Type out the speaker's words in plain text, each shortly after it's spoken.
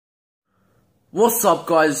What's up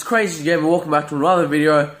guys, it's Crazyninja75 and welcome back to another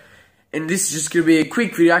video. And this is just going to be a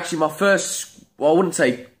quick video, actually my first, well I wouldn't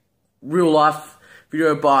say real life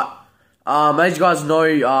video, but as you guys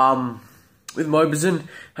know, with Mobizin,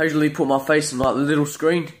 I usually put my face on like the little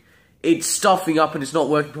screen. It's stuffing up and it's not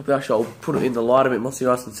working properly. Actually I'll put it in the light a bit so you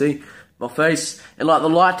guys can see my face. And like the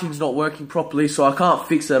lighting's not working properly, so I can't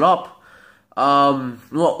fix that up.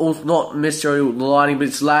 Not necessarily the lighting, but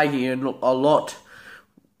it's lagging a lot.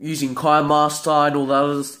 Using KineMaster and all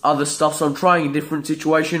that other stuff, so I'm trying a different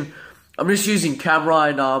situation. I'm just using camera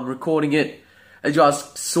and recording it. As you guys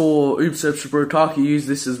saw, Ubisoft use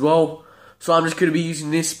this as well, so I'm just going to be using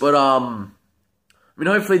this. But I mean,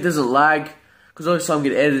 hopefully it doesn't lag, because obviously I'm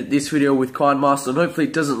going to edit this video with KineMaster, and hopefully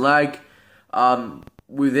it doesn't lag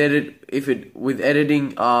with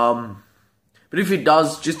editing. But if it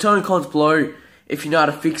does, just tell in the comments below if you know how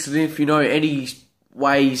to fix it, if you know any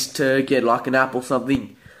ways to get like an app or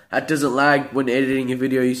something that doesn't lag when editing a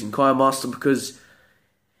video using KineMaster, because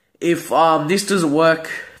if this doesn't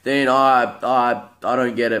work, then I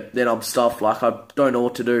don't get it. Then I'm stuffed, like I don't know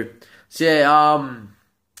what to do. So yeah,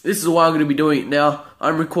 this is why I'm going to be doing it now.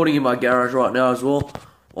 I'm recording in my garage right now as well,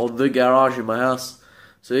 or the garage in my house.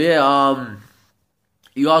 So yeah,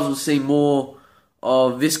 you guys will see more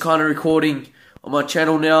of this kind of recording on my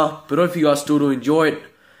channel now, but hope you guys still do enjoy it.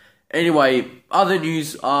 Anyway, other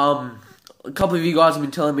news, a couple of you guys have been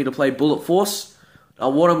telling me to play Bullet Force. Now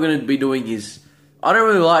what I'm going to be doing is, I don't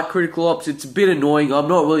really like Critical Ops, it's a bit annoying, I'm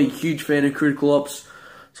not really a huge fan of Critical Ops.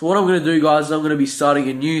 So what I'm going to do guys, I'm going to be starting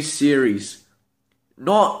a new series.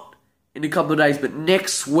 Not in a couple of days, but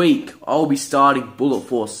next week I'll be starting Bullet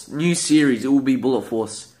Force. New series, it will be Bullet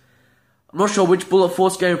Force. I'm not sure which Bullet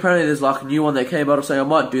Force game, apparently there's like a new one that came out, so I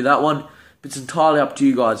might do that one. But it's entirely up to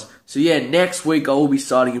you guys. So yeah, next week I will be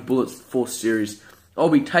starting a Bullet Force series. I'll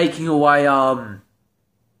be taking away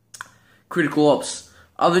Critical Ops.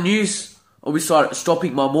 Other news, I'll be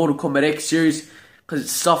stopping my Mortal Kombat X series because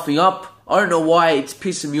it's stuffing up. I don't know why it's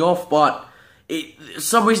pissing me off, but for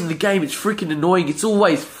some reason the game is freaking annoying. It's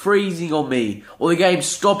always freezing on me, or the game's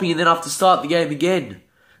stopping and then I have to start the game again.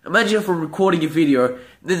 Imagine if I'm recording a video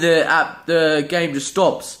and then the game just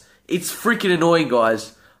stops. It's freaking annoying,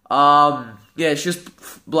 guys. Yeah, it's just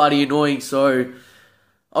bloody annoying, so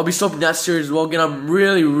I'll be stopping that series as well. Again, I'm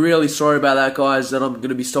really sorry about that, guys, that I'm going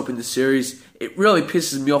to be stopping the series. It really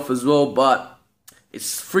pisses me off as well, but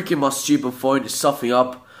it's freaking my stupid phone just stuffing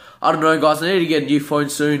up. I don't know, guys, I need to get a new phone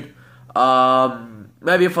soon.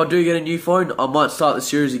 Maybe if I do get a new phone, I might start the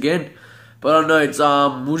series again. But I don't know, it's,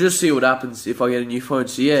 we'll just see what happens if I get a new phone.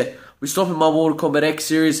 So yeah, we're stopping my Mortal Kombat X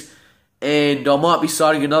series, and I might be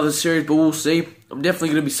starting another series, but we'll see. I'm definitely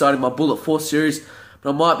going to be starting my Bullet Force series, but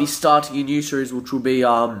I might be starting a new series, which will be,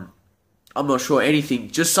 I'm not sure, anything.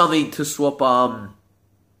 Just something to swap, what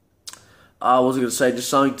was I going to say? Just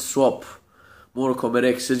something to swap Mortal Kombat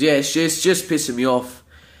X. So yeah, it's just pissing me off.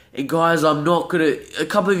 And guys, I'm not going to, a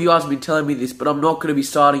couple of you guys have been telling me this, but I'm not going to be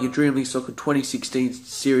starting a Dream League Soccer 2016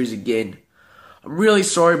 series again. I'm really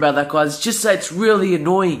sorry about that, guys. It's just that it's really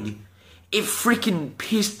annoying. It freaking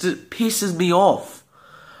pisses me off.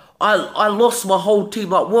 I lost my whole team,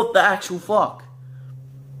 like what the actual fuck?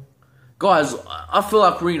 Guys, I feel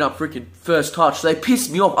like ringing up freaking First Touch. They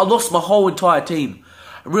pissed me off. I lost my whole entire team.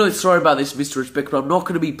 I'm really sorry about this, Mr. Respect, but I'm not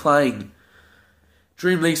going to be playing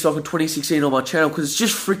Dream League Soccer 2016 on my channel because it's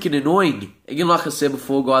just freaking annoying. Again, like I said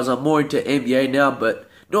before, guys, I'm more into NBA now, but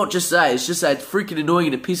not just that. It's just that it's freaking annoying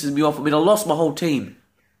and it pisses me off. I mean, I lost my whole team.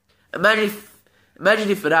 Imagine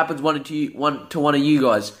if it happens to one of you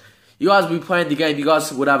guys. You guys would be playing the game, you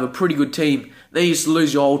guys would have a pretty good team, then you just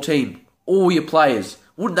lose your whole team. All your players.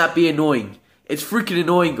 Wouldn't that be annoying? It's freaking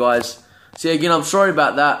annoying, guys. So again, I'm sorry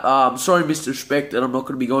about that. I'm sorry, Mr. Respect, that I'm not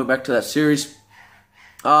going to be going back to that series.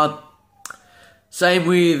 Same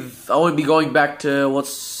with, I won't be going back to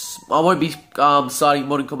I won't be starting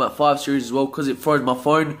Modern Combat 5 series as well because it froze my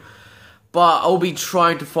phone. But I'll be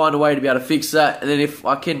trying to find a way to be able to fix that. And then if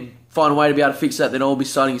I can find a way to be able to fix that, then I'll be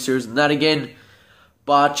starting a series on that again.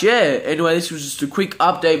 But yeah, anyway, this was just a quick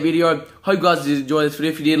update video. Hope you guys did enjoy this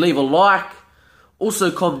video. If you did, leave a like. Also,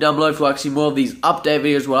 comment down below if you like to see more of these update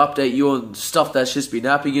videos where I update you on stuff that's just been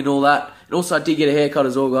happening and all that. And also, I did get a haircut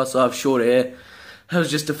as well, guys, so I have shorter hair. That was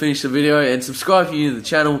just to finish the video. And subscribe if you're new to the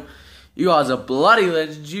channel. You guys are bloody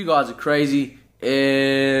legends. You guys are crazy.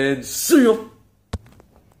 And see ya.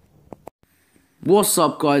 What's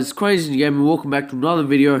up, guys? It's Crazyninja75 and welcome back to another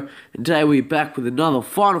video. And today we're back with another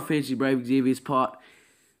Final Fantasy Brave Xavier's part.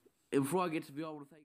 And before I get to the video, I want to thank